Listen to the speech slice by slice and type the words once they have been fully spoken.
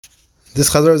This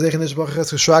Chazar is Eichen Ishbach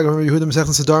Ches Geshrag from Yehuda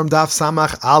Mesechta Sedarim Daf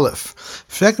Samach Aleph.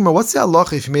 What's the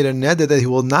halacha if he made a neder that he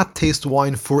will not taste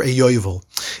wine for a yovel?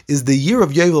 Is the year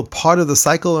of yovel part of the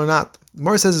cycle or not?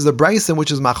 Gemara says is the Bryson,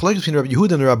 which is machlokes between Rabbi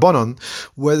Yehuda and Rabbanon,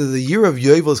 whether the year of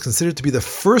Yovel is considered to be the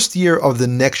first year of the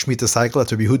next Shemitah cycle,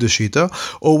 that's Rabbi Yehuda's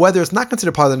Shita, or whether it's not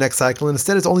considered part of the next cycle, and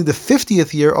instead it's only the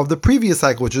 50th year of the previous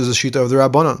cycle, which is the Shita of the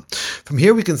Rabbanon. From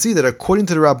here we can see that according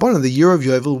to the Rabbanon, the year of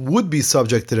Yovel would be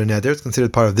subject to the neder, it's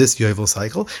considered part of this Yovel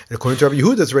cycle, and according to Rabbi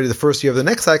Yehuda, it's already the first year of the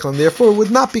next cycle, and therefore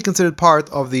would not be considered part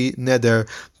of the neder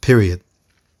period.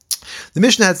 The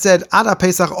Mishnah had said, Ada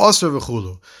Pesach Osir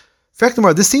V'chulu.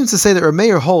 This seems to say that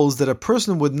Rameir holds that a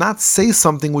person would not say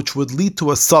something which would lead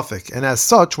to a suffix, and as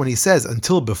such, when he says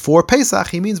until before Pesach,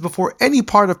 he means before any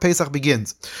part of Pesach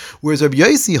begins. Whereas Rabbi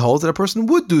Yossi holds that a person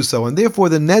would do so, and therefore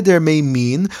the neder may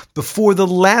mean before the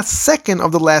last second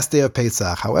of the last day of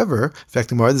Pesach. However,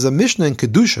 there's a Mishnah in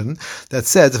Kedushin that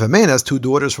says if a man has two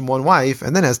daughters from one wife,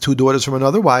 and then has two daughters from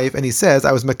another wife, and he says,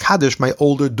 I was Mekadesh, my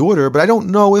older daughter, but I don't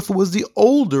know if it was the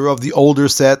older of the older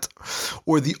set,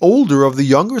 or the older of the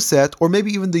younger set, or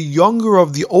maybe even the younger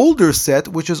of the older set,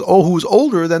 which is who's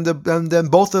older than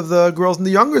both of the girls in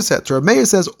the younger set. So Meir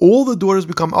says all the daughters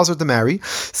become usher to marry,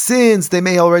 since they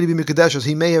may already be mikadeshos.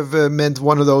 He may have meant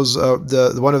one of those,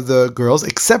 one of the girls,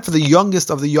 except for the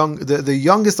youngest of the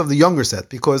youngest of the younger set,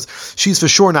 because she's for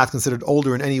sure not considered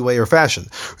older in any way or fashion.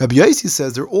 Rabbi Yossi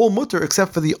says they're all mutter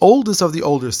except for the oldest of the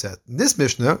older set. In this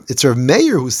Mishnah, it's Rav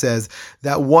Meir who says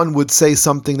that one would say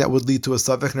something that would lead to a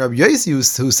suffix, and Rabbi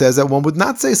Yossi who says that one would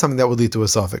not say something that would lead to a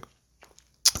suffix.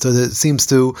 So it seems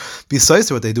to be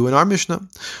precisely what they do in our Mishnah.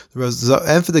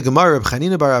 And for the Gemara, Reb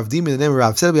Chanina bar Avdim in the name of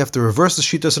Rav said we have to reverse the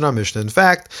Shitas in our Mishnah. In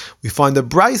fact, we find a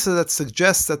brisa that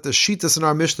suggests that the Shitas in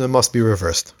our Mishnah must be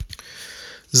reversed.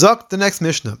 Zok, the next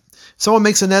Mishnah. Someone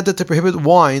makes a neder to prohibit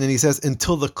wine, and he says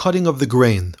until the cutting of the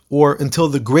grain, or until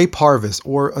the grape harvest,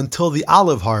 or until the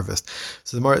olive harvest.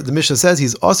 So the Mishnah says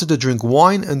he's also to drink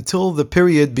wine until the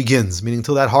period begins, meaning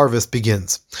until that harvest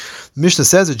begins. The Mishnah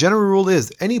says the general rule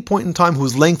is any point in time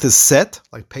whose length is set,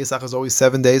 like Pesach is always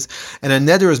 7 days, and a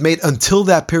neder is made until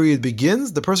that period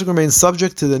begins, the person remains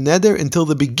subject to the neder until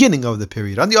the beginning of the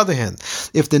period. On the other hand,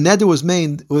 if the neder was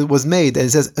made and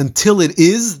it says until it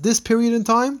is this period in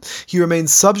time, he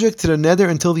remains subject to the neder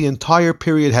until the entire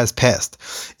period has passed.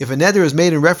 If a neder is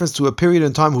made in reference to a period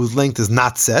in time whose length is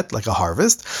not set, like a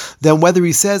harvest, then whether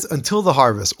he says until the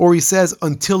harvest or he says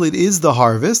until it is the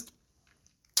harvest,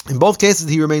 in both cases,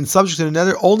 he remains subject to the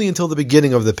neder only until the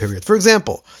beginning of the period. For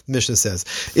example, the Mishnah says,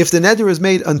 if the neder is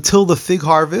made until the fig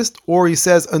harvest, or he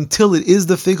says until it is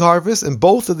the fig harvest, in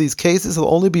both of these cases, he'll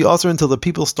only be usher until the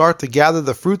people start to gather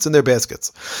the fruits in their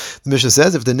baskets. The Mishnah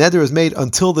says, if the neder is made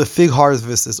until the fig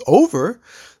harvest is over,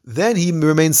 then he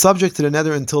remains subject to the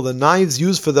neder until the knives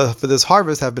used for this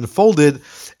harvest have been folded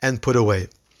and put away.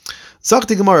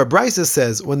 Zakti Gemara Brisa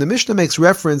says, when the Mishnah makes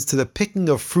reference to the picking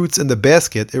of fruits in the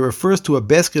basket, it refers to a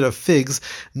basket of figs,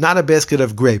 not a basket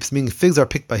of grapes, meaning figs are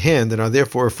picked by hand and are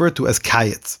therefore referred to as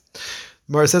kayetz.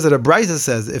 Gemara says that a Brisa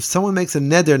says, if someone makes a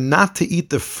neder not to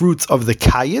eat the fruits of the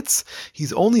kayetz,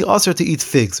 he's only usher to eat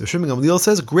figs. Shimon Gamliel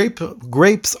says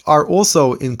grapes are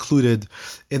also included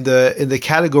in the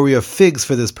category of figs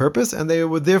for this purpose, and they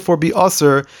would therefore be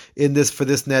usher for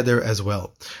this neder as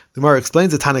well. The Gemara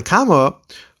explains that Tanakama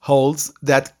holds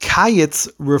that kayetz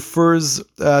refers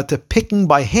to picking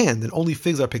by hand, and only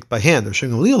figs are picked by hand. Or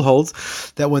Shimon Gamliel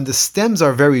holds that when the stems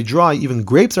are very dry, even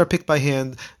grapes are picked by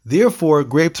hand. Therefore,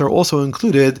 grapes are also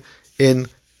included in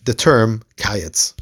the term kayetz.